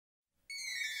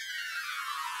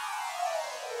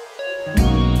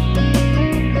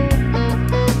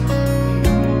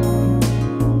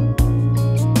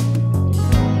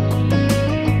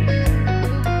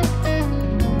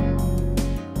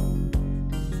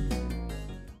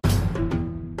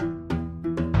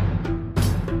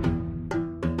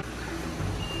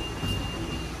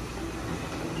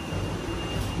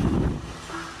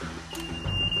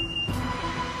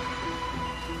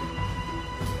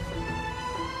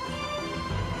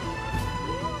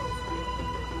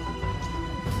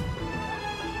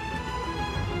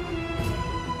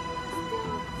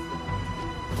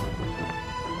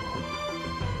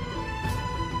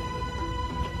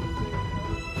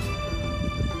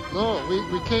No,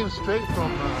 we came straight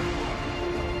from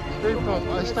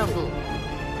Istanbul.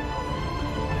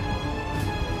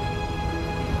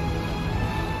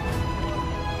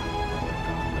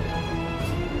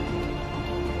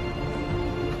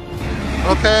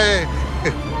 Okay.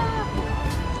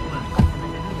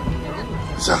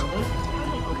 さあ。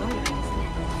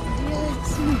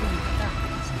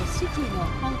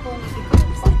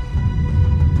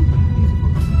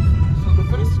So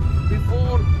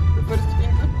before the first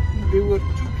kingdom, there were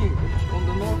two kingdoms on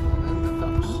the north and the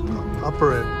south. Upper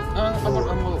and Upper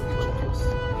Egypt, yes.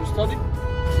 You study? A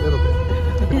little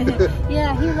bit.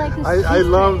 Yeah, he likes. I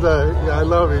love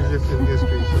Egyptian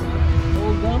history. So.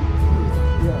 All done?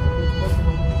 Yeah.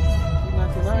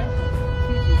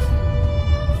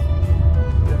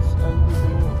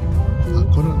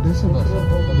 このレスナーさん、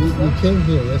we came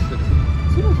here yesterday.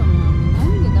 シロさんは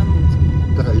何でダムを作った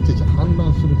の？だからいちいち氾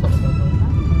濫するからだ。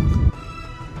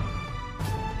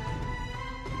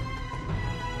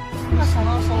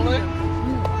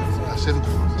ナセル湖。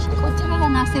こちらが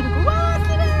ナセル湖。わあ、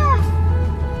綺麗。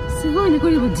すごいね、こ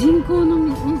れも人工の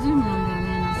湖なんだよ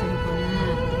ね、ナセル湖ね。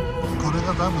これ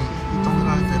がダムに認め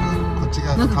られてる。こっち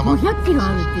側なんかが玉。500キロあ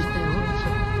るって言ったよ。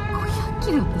500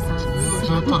キロってさ、ず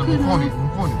っとね、向こうに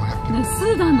500キロ。ね、ス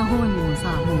ーダンの方にも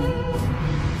さ、もう行って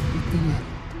る。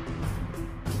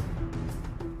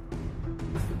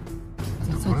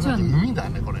じゃあそっちは海だ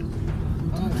ね、これ。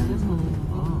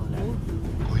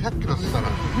500キロって言ったら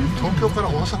東京から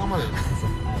大阪まで。で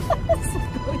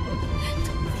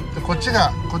こっち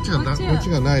が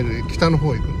ナイル、北の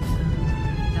方行くの。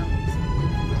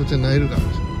こっちはナイル川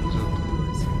でしょ。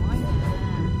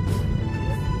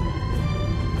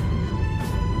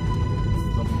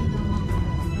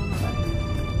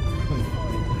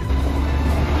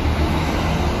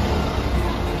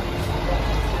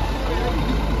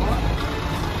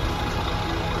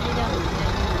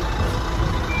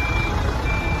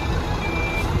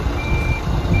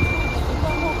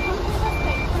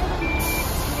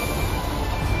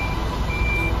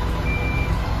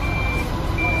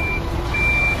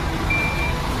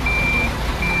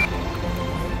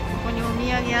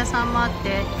屋さんもあっ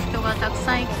て人がたく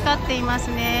さん行き交っていま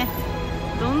すね。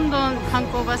どんどん観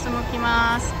光バスも来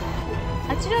ます。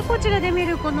あちらこちらで見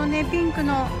るこのね、ピンク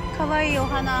の可愛いお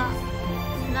花、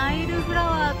ナイルフラ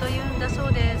ワーというんだそ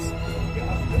うです。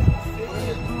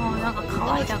もうなんか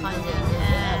乾いた感じだよね。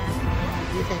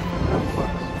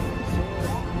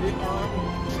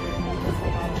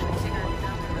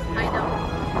はい、どうも。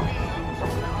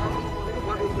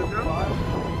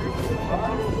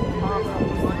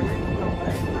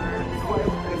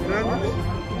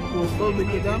We'll call the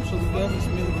Kedam, so the dam is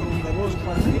made from the rose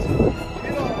plant.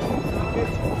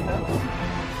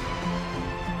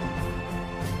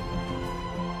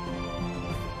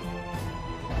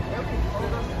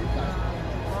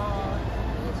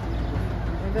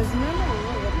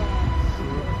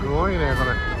すごいね、これ。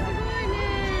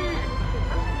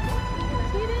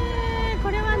綺麗。こ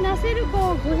れはナセル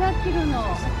湖500キロの、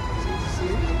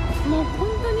もう本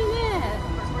当にね、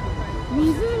湖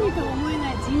とは思え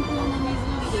ない人工の湖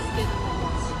ですけども、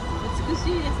美し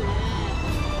いですね。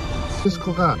息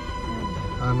子が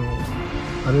あ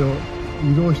れを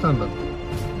移動したんだって、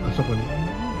あそこに。だか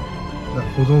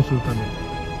ら保存するために。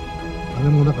あれ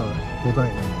もだから古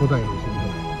代の石だ。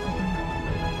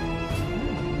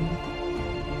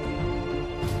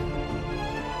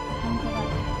本当だ。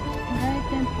フィラエ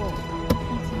店舗。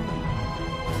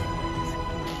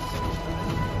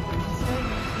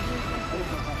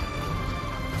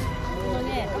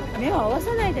目を合わ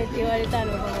さないでって言われた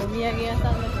の、このお土産屋さ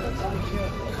んの人と。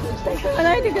絶対買わ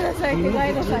ないでくださいってガ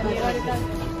イドさんに言われたん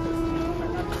です。こ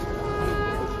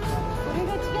れ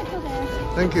がチケットで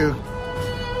す。Thank you.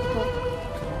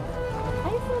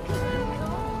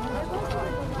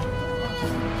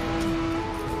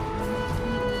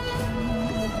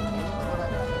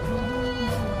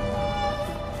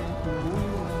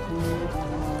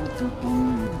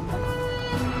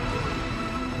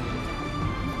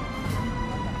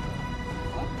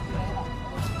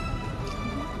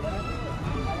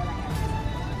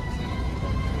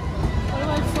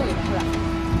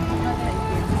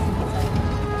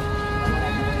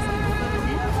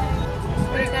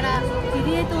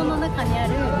 島の中にあ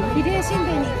るフィレー神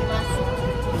殿に行きます。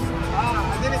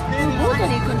ボートで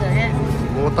行くんだね。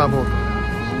ウォーターボート。ボ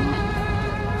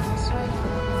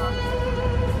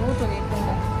ートで行くん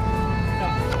だ。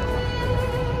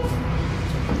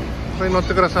これに乗っ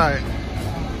てください。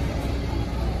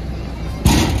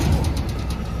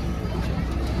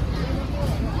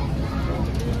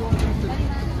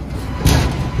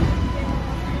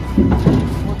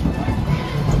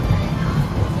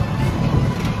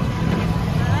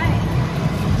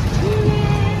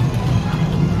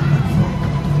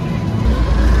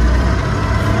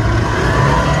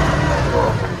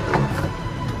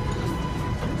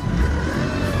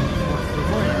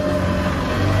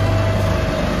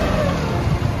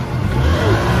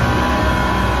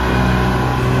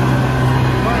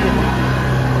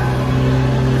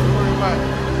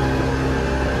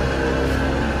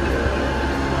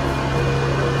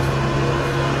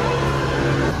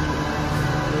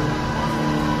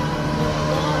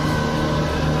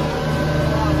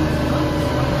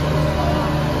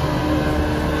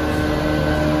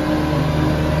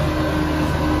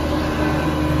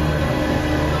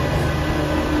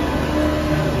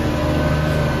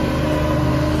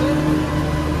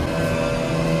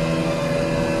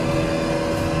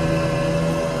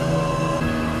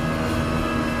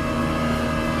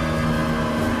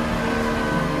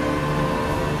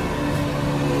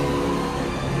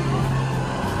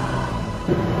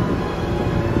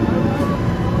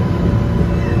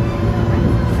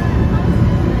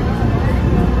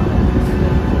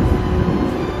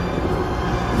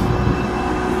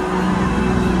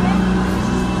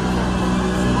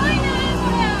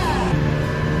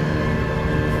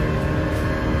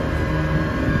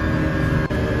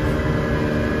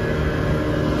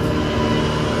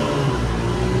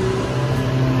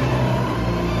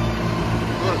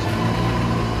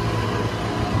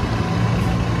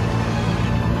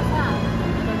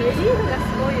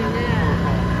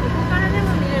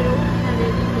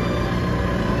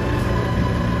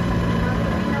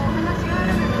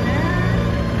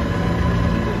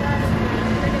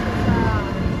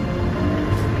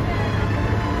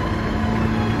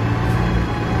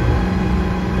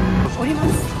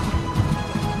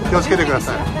気をつけてくだ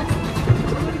さい。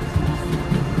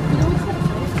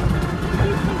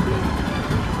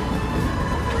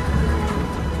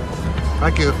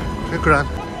Thank you. Shukran.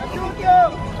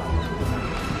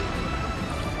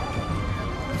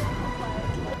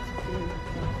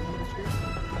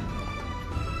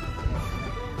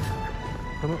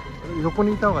 この横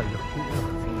にいた方がいいよ。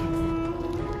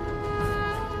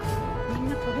みん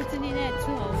な個別にねツア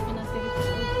ーを行ってる人が多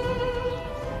いです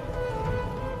ね。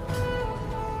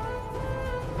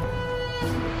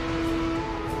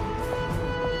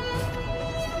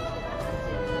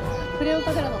クレオ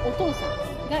パトラのお父さん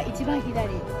が一番左。セ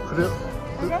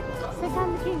カ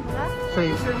ンドキングがセン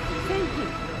キング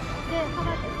で、ハ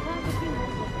バってサードキングを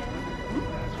して、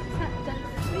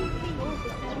スリーキングをして、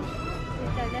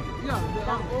Yeah,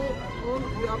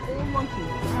 we are all monkeys.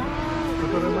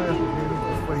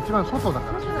 これ一番外だか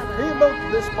ら。Hey, about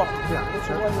this part. Yeah,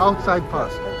 outside part.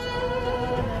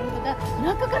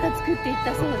 中から作っていっ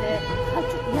たそうで、8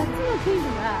つのキング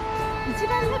が一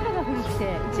番中が古くて、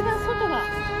一番外が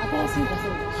新しいんだそう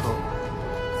です。そう。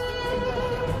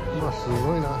まあすご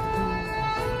いな。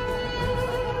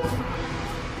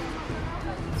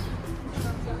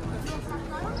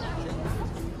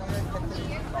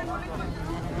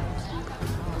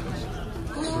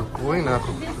すごいな。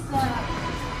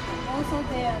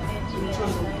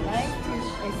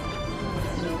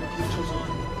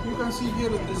You can see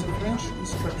here it is a French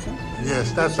inscription.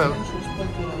 Yes, that's a French was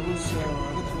written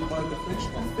by the French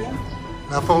campaign.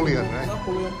 Napoleon, right?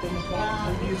 Napoleon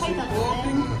Bonaparte. He is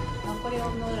reporting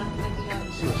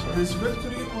his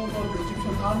victory over the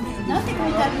Egyptian army. なんて書い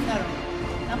てあるんだろう。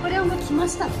ナポレオンが来ま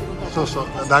したってこと。そうそう、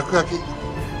落書き。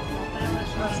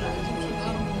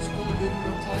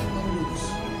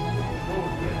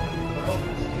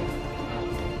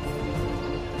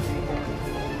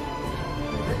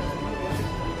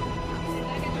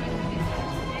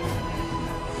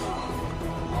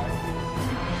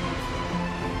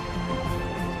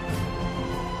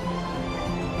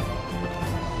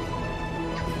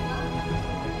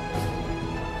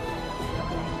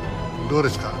どうで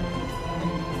すか？こ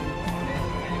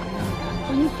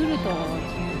こに来ると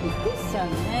びっくりしちゃう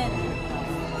ね。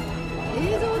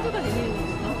映像とかで見るのと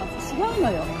なんか違う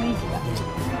のよ、雰囲気が。こ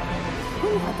こ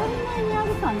に当たり前にあ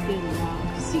る感っていうのが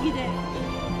不思議で、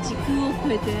時空を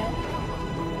超えて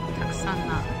たくさん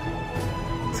な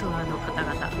ツアーの方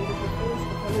々。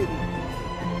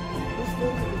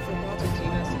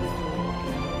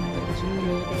重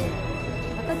要で、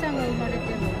赤ちゃんが生まれて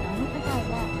もあの方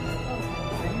は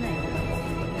会えないので、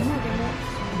今でも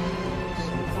そういう習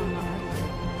慣があると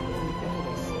いうこと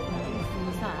です。こ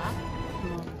のさ、こ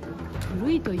の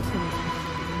古いと言ってもさ、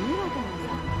見事な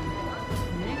さ、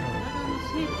ね、体の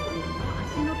シェイプっていうのは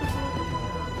足のところとか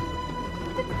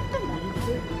さ、ぴったりあれ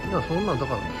で。いや、そんなんだ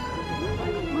から。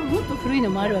まあ、もっと古いの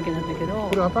もあるわけなんだけど、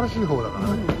これ新しい方だから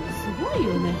ね。すごい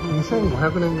よね。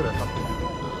2500年ぐらい経ってる。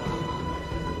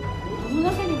この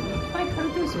中にもいっぱいカル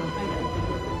トゥーシュが書いてある。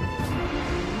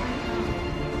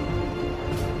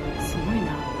すごいな。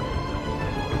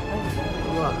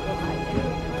うわ。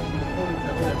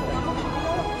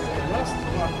Last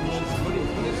part, which is very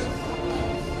famous,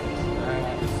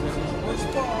 this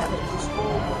part is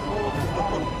called the Hall of the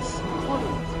Columns. Hall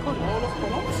of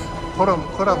Columns. コラム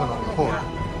のホール。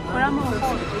これはもう There's a lot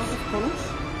of columns,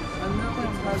 and now it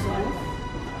has a roof,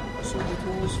 so it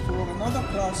was for another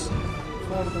class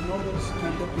for the nobles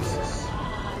and the pieces.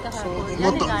 だからこうもっと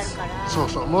屋根があるから。そう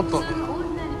そう、もっと。オーディ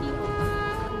ナリーピーポ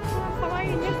ー。かわ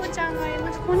いい猫ちゃんがい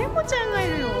ます。子猫ちゃんがい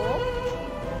るよ。か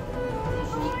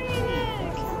わいい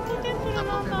ね。キャットテンプルなん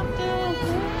だって。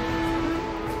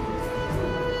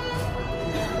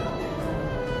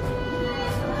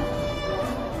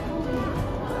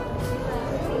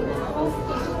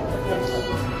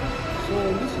So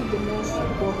this is the most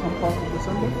important part of the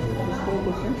temple. It's called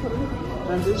the sanctuary.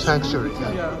 And this Sanctuary,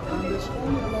 yeah. And it's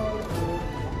only allowed for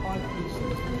 5 pieces.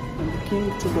 king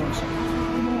to go inside.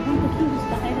 もう本当キングし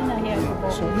か入れない部屋こ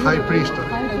こ。ハイプリースト。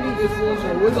ハイプリース It was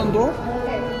a wooden door,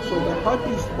 so the high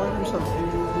priest by himself, he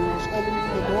was opening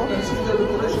the door. This is the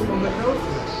decoration on the hill,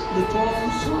 the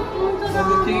thrones ト。本当 of だ。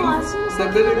 the king, もう足の the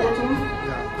先 belly まで。 button,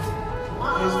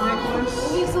 his お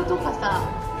necklace. へそとかさ。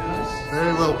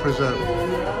 Very well preserved.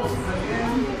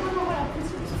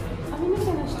 髪の毛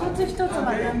の一つ一つ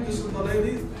まで。 Again, this is the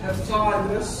lady, her side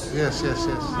dress, Yes, yes,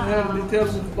 yes. her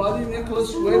details of body, necklace,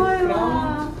 すご with いわ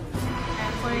crown.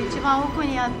 これ一番奥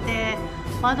にあって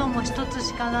窓も一つ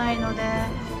しかないので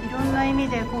いろんな意味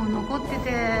でこう残って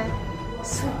て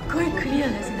すっごいクリア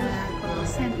ですね。この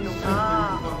線と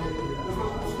か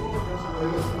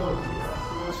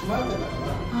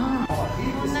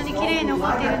こんなに綺麗に残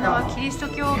っているのはキリスト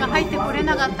教が入ってこれ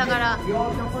なかったから残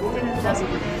ってるんだそう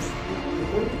です。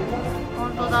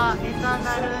本当だ、エター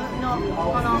ナルの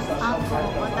このあんこ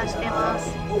を渡してま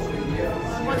す。こ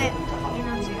こで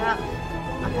命が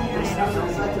与えられる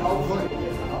と。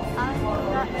あんこ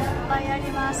がいっぱいあり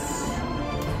ます。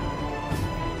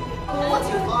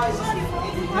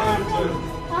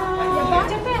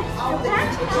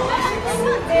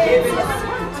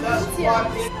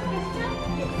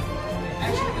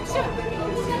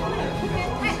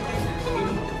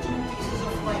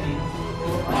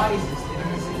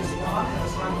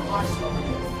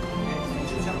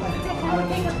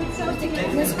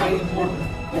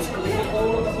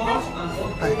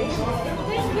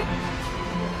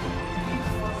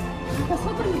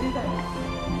外に出たよ。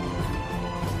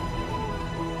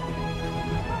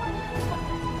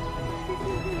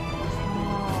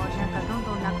なんかどんど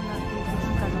んなくなっていく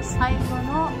文化の最後の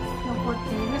残っ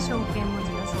ている証券文字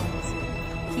だそうです。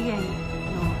紀元の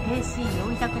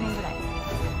AC400 年ぐらい。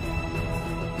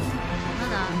ま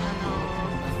だ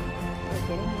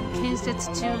建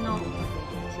設中の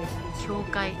教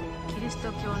会、キリス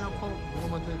ト教の教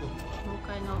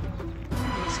会の様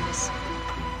子です。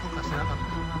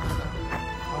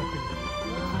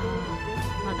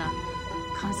まだ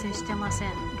完成してません。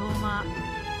ローマ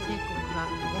帝国が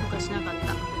許可しなかっ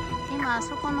た。今あ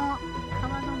そこの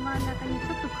川の真ん中に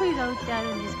ちょっと杭が打ってあ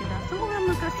るんですけど、あそこが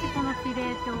昔このフィレ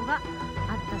ー島があっ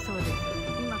たそうです。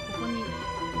今ここにち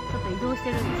ょっと移動して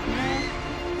るんですね。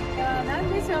いやー、なん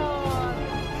でしょう。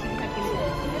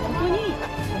ここに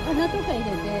お花とか入れ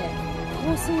て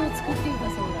香水を作っていた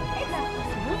そうだ。す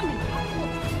ごいね。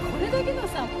これだけの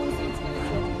さ、香水作るっ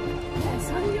て産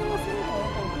業をするのは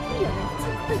大きいよね。す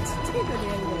ごいちっちゃいので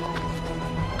やるのよ。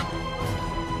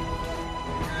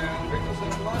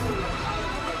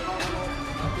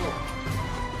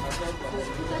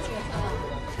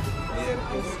Here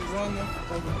is one of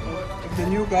the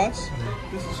new gods.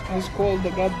 This is called the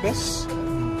god Bes.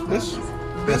 Bes was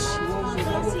the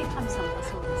god of, 新しい神様だ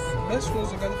そうです。 Bes was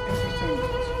the god of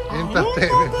entertainment. エンターテイン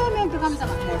メント。メント神様。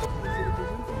こ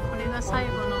れが最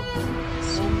後の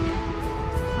神殿。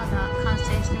まだ完成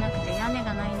してなくて屋根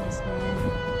がないんですね。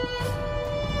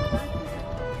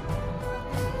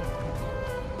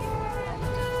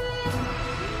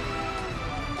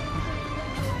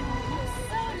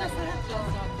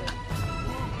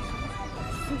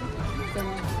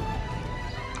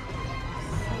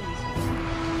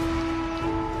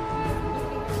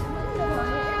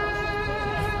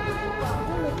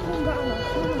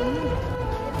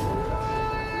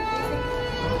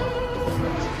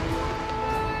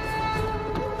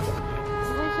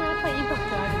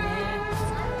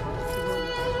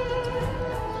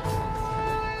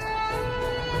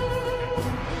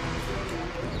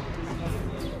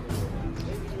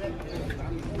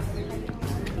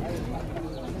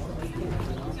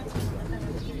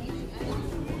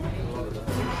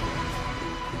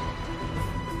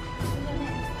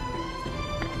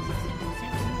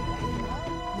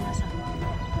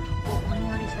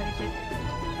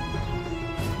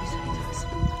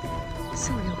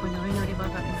すぐ横にお祈り場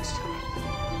がありました。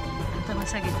頭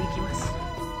下げていきます。ス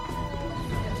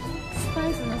パ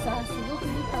イスのさ、すごくい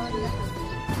い香りが。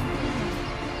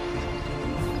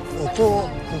お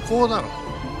香なの。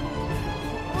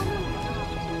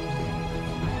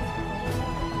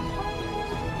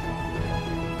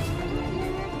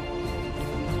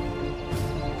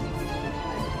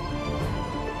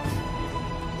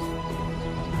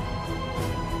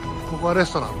ここはレ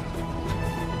ストランだ。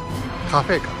カ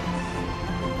フェか。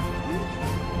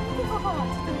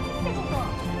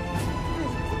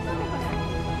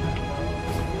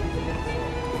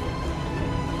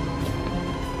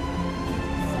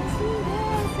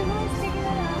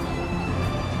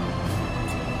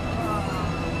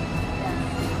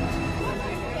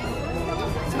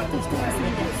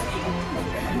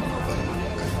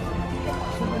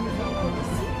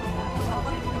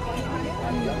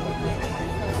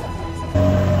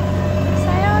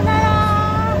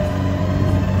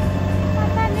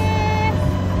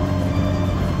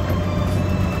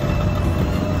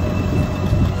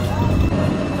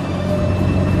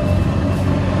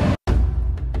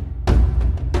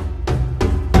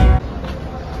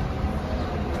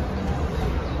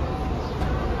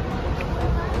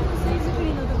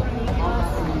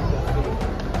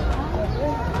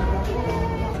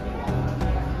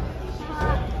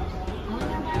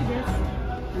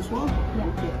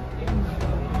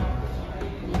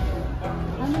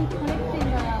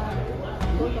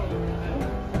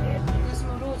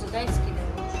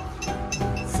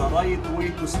way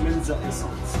to smell the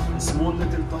essence. A small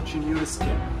little touch in your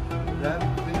skin. Wrap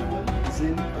very well,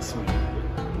 then a smell.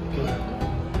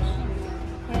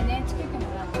 これね、つけても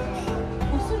らって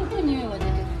こすると匂いが出て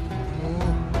くる。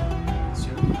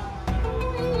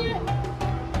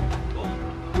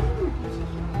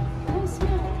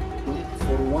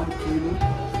For 1 kilo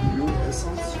pure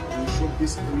essence, you should be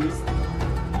squeezed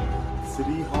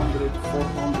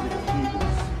 300-400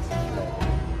 kilos.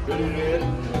 Very rare.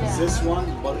 This one,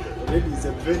 but really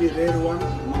the very rare one,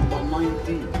 number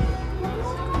 19.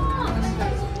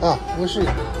 あ、美味しい。い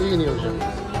い匂いじゃん。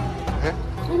え？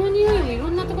この匂いをいろ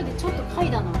んなところでちょっと嗅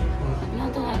いだの。な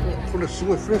んとなく。これす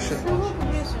ごいフレッシュ。すごくフレ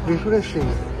ッシュ。リフレッシング。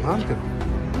なんていうの？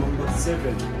 Number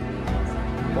 7.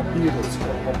 Papyrus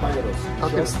or papyrus.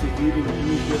 Just here in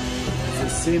Egypt, the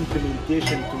same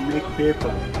plantation to make paper.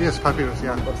 Yes, papyrus,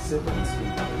 yeah. Number 7 is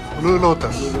Blue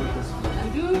lotus.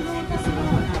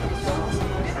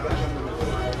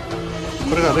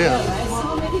 これがレア。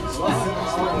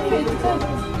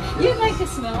You like the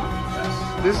smell?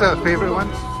 This is a favorite one?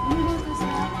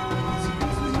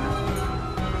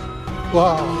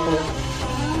 わあ、これ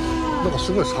なんか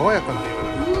すごい爽やかな。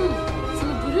そ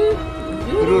のブル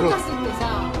ーロータスって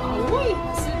さ、青い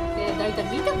ハスってだいたい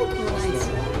見たこともないです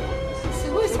よ。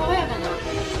すごい爽やかな、ちょっ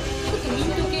とミ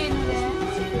ント系のね。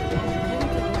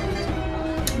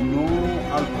No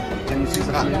alcohol. Can you see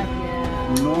the clear?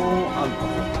 No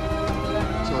alcohol.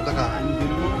 そうだから。 And no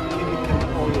chemical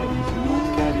oil, no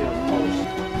carrier oil.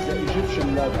 The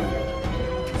Egyptian lavender,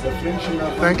 the French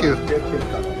lavender, Thank you. purple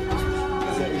color.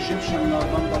 The Egyptian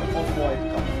lavender off-white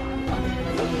color.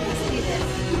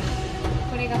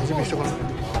 これが味見してごらん。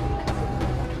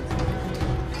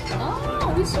ああ、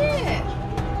美味しい。ハ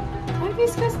イビ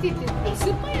スカスティって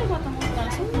酸っぱいのかと思った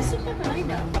らそんな酸っぱくないん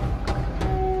だ。今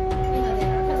ね、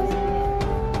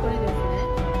これですね。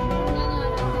こ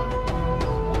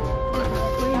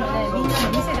ういうのね、みんなに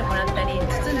見せてもらったり、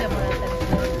包んでもらったりす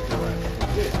る。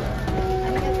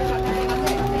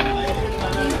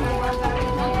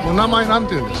お名前なん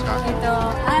て言うんですか？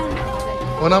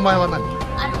お名前は何？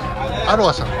アロ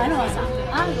アさん。アロアさん。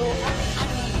アル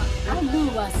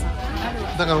ワさん。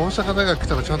だから大阪大学来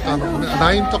たらちゃんと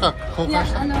LINE とか交換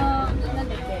した。なんだっ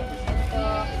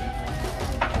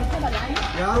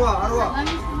け、アロア。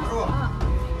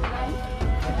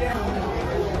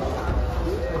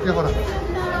いやほら。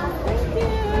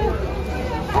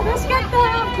楽しかった。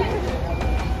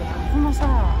このさ、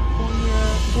こういう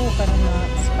ローカルな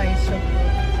スパイスショップ。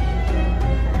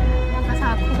なんか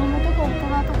さ、子供とか大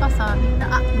人とかさ、みん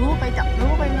な、あ、ローがいた、ロ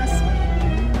ーがいます。み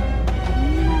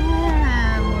んな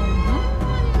ね、もう本当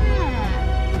にね、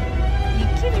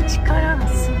生きる力が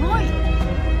すごい。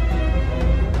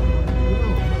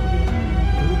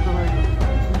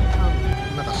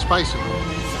なんかスパイスの。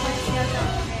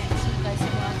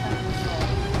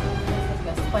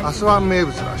アスワン名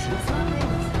物らしい。アス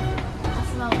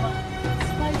ワンはス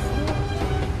パイスと、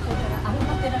それからアロ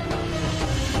マテラピ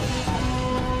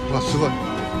ー。わ、すごい。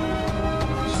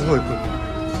すごい来る。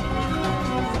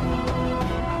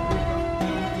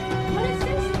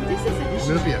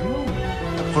ルピア。こ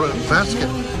れバスケッ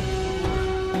ト。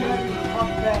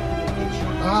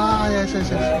ああ、いやいやいや。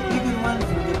Even one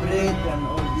for the bread and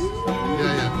all this. い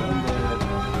やいや。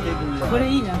これ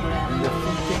いいな、これ。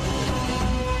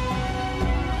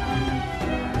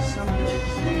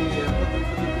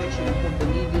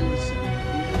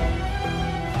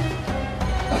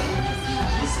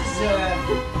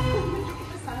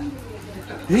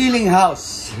Healing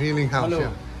house. Healing house, Hello.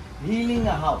 yeah. Healing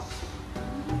house.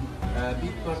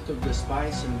 Big part of the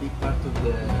spice and big part of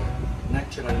the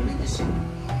natural medicine.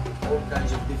 All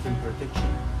kinds of different protection.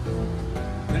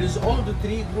 There is all the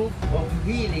three group of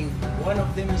healing. One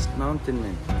of them is mountain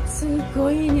men. す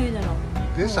ごい匂いなの。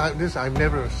This I've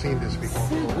never seen this before.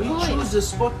 す We ごい。 choose the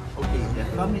spot. Okay, the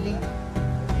family.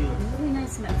 Very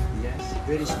nice smell. Yes,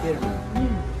 very sparing.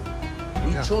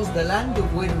 We Yeah. chose the land of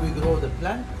where we grow the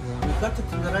plant. We cut it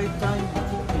in the right time. We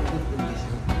keep it in good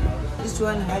condition. This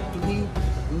one had to be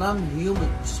non-humid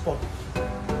spot.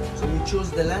 So we chose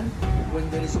the land when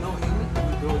there is no humid.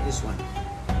 We grow this one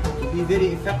to be very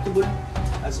effective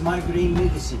as migraine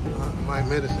medicine. My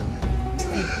medicine.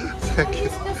 Thank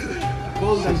you.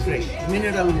 Cold and fresh,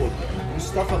 mineral water.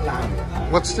 Mustafa Lamb.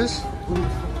 What's this?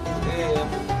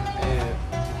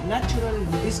 Natural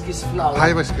hibiscus flower.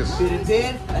 Hibiscus.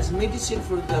 Prepared as medicine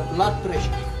for the blood pressure.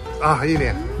 あ、いい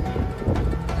ね。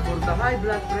 For the high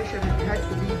blood pressure, it had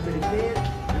to be prepared in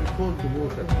cold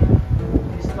water.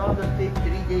 This powder takes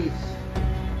 3 days.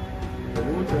 The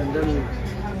water and then we...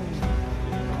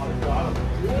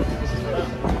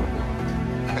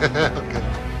 Okay.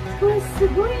 これす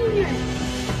ごい匂い。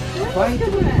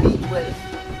Vitamin B12.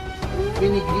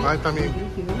 Fenugreek. Vitamin.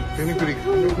 Fenugreek.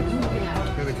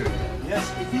 Fenugreek. Yes,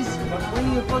 it is. But when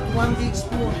you put 1 big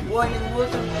spoon boiling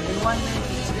water and in 1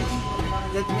 minute it's ready,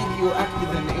 that make you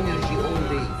active and energy all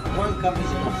day. 1 cup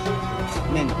is enough.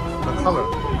 Mint. The color.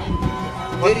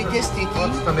 Very tasty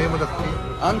What's tea. the name of the tea?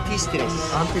 Anti-stress.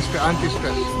 Anti-stress.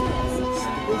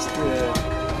 Just clear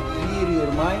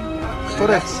your mind.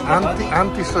 Stress. Relax the body.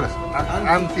 Anti-stress.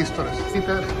 Anti-stress.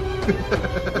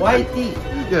 White tea.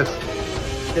 Yes.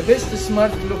 The best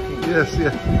smart looking. Yes.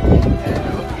 Yes.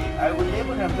 Okay, I will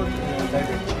label and put it in the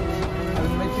direction. I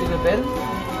will make you the bell.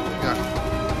 Yeah.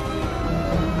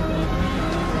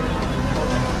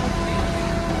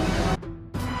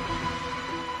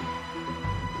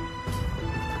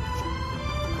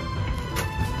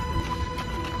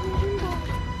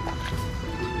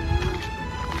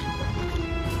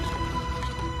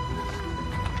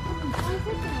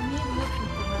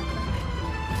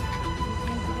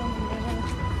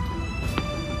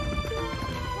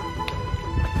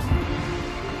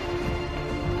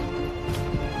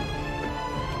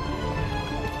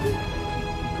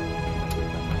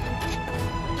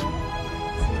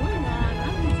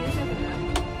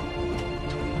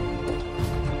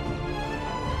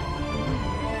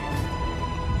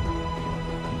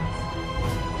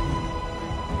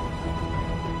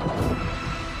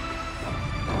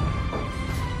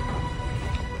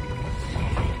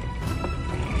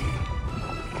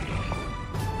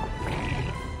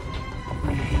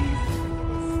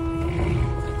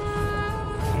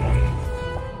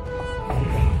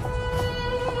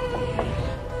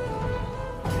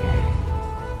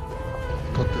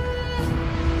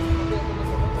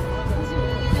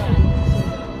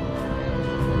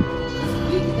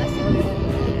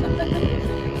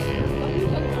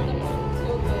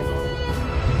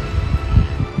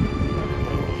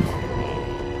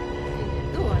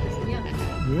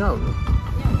似合うよ。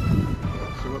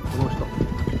すごい、この人。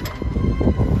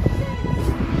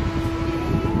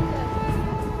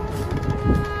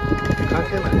関係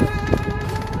ない。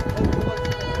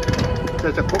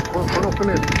じゃあこの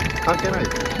船関係ない。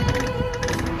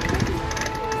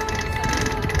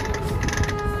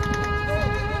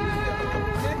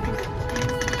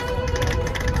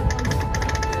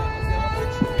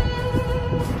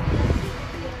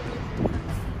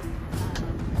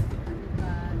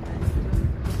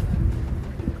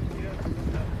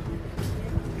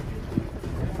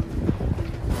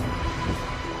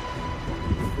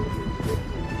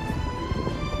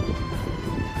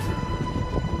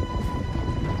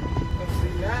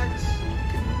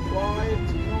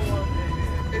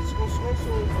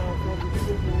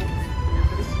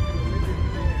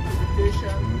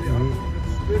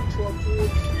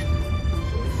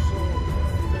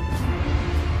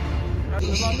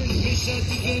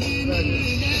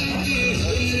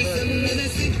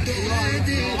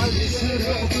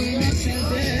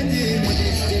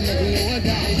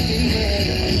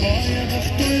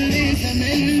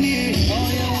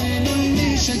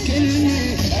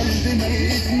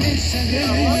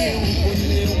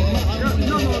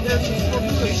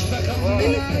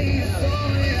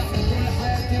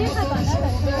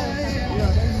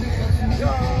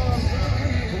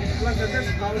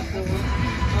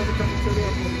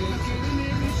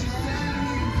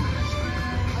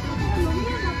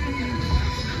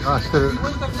あ、してる。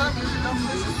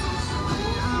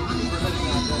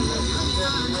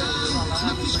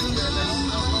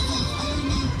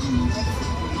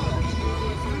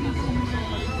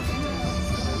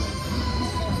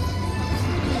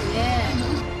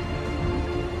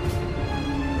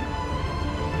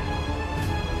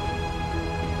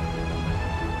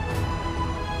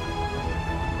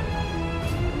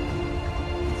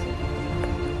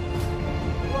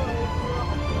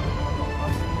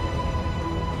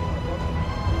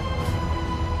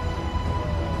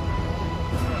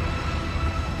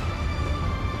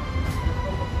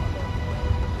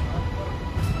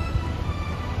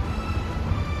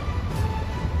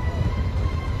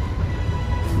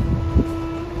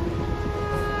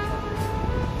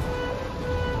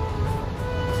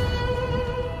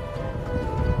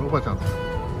おばちゃん。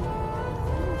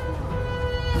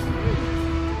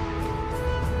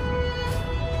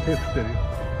手振ってるよ。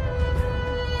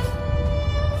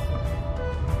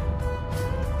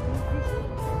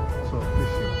そう、フィッ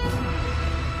シュ。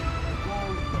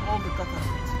All the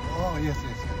cataracts. Oh, yes,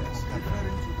 yes, yes. Cataract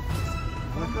into the first.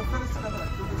 Like the first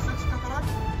cataract to the sixth cataract.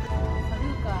 ファル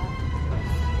ーカ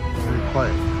Very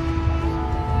quiet.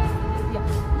 いや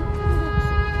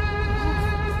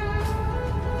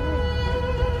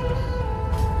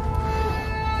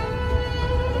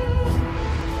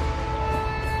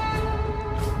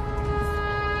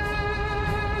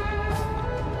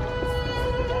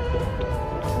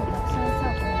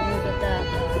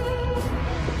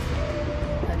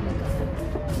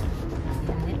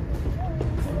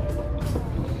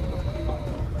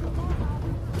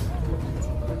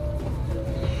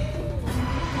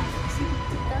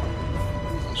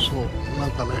そうな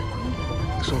んかね、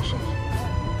そうそう、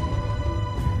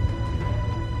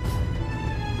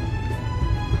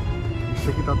遺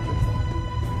跡だって。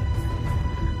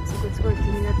そこすごい気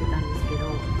になってたんですけど、ア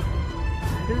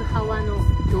ルハワの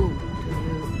ドームとい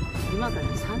う今から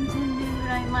3000年ぐ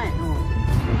らい前の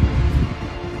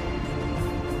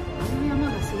山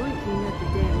がすごい気になって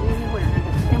て、上にほらなんか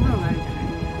建物があるじゃない。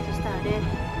そしたらあれ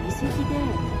遺跡で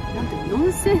なんと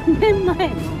4000年前の遺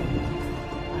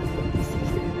跡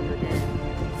ということで、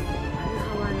アル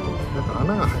ハワのなんか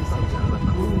穴が入ったんじゃん、なん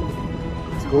か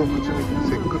洞窟みたいな、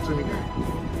石窟みたいな。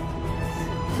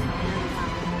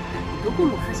どこ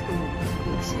もかしこも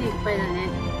歴史でいっぱいだね。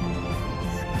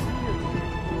すごいよね。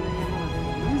この山が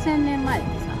4000年前って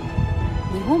さ、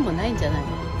日本もないんじゃないの？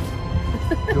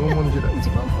縄文時代。縄文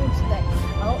時代。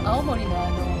青森の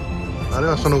あれ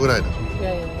はそのぐらいだ。い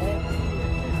やいやね。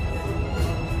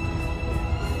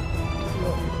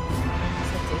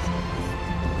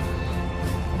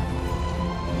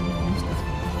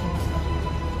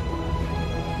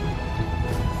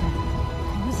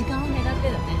この時間を狙っ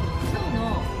てだね。今日の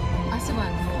アスワ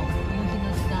ンの夕日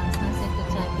の時間、サンセッ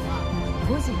トチャイムは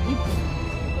5時1分なん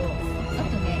ですけど、あと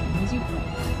ね20分。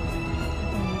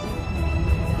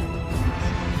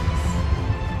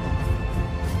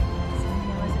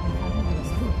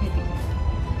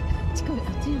あ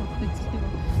っちにもこっちにも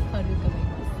ファルーカがい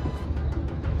ます。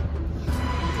あ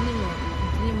っ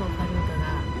ちにもファルーカが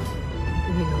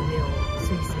海の上をス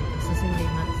イスイと進んでい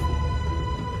ます。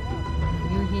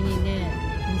夕日にね、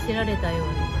見せられたよう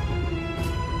に。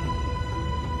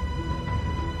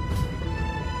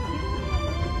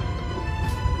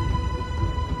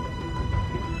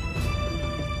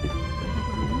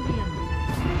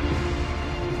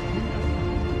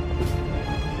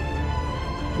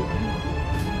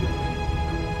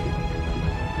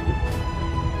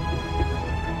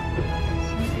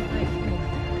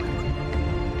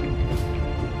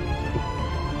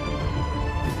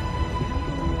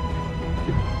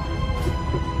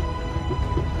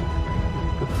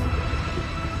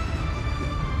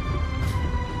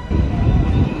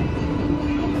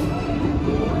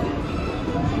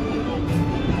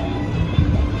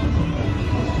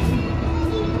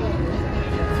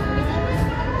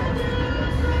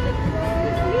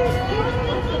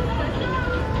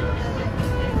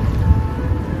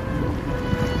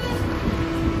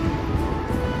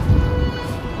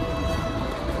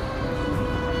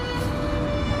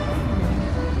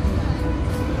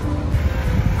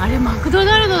あれマクド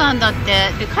ナルドなんだって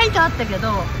で書いてあったけど、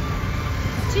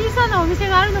小さなお店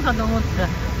があるのかと思ったら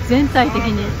全体的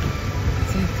に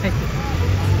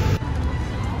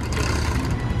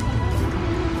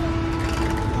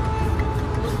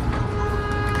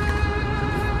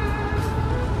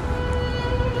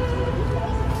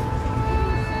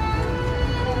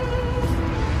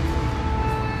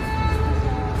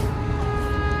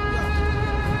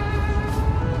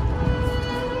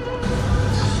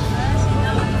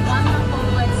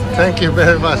Thank you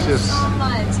very much. It's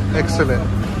excellent.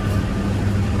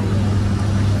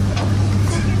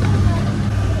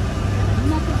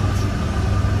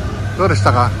 どうでし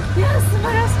たか？いや素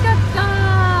晴らしかった。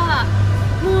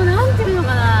もうなんていうの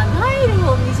かな、ナイル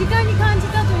を身近に感じ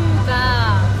たという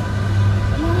か、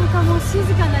なんかもう静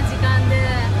かな時間で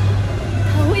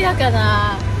たおやか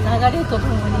な流れととも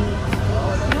にいろん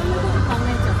なこと考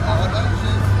えちゃっ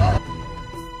た。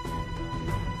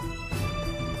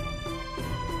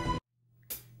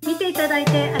見ていただい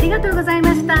てありがとうござい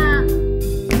ました。よろ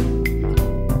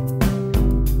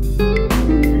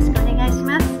しくお願いし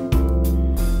ます。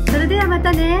それではま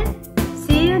たね。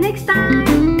See you next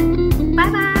time!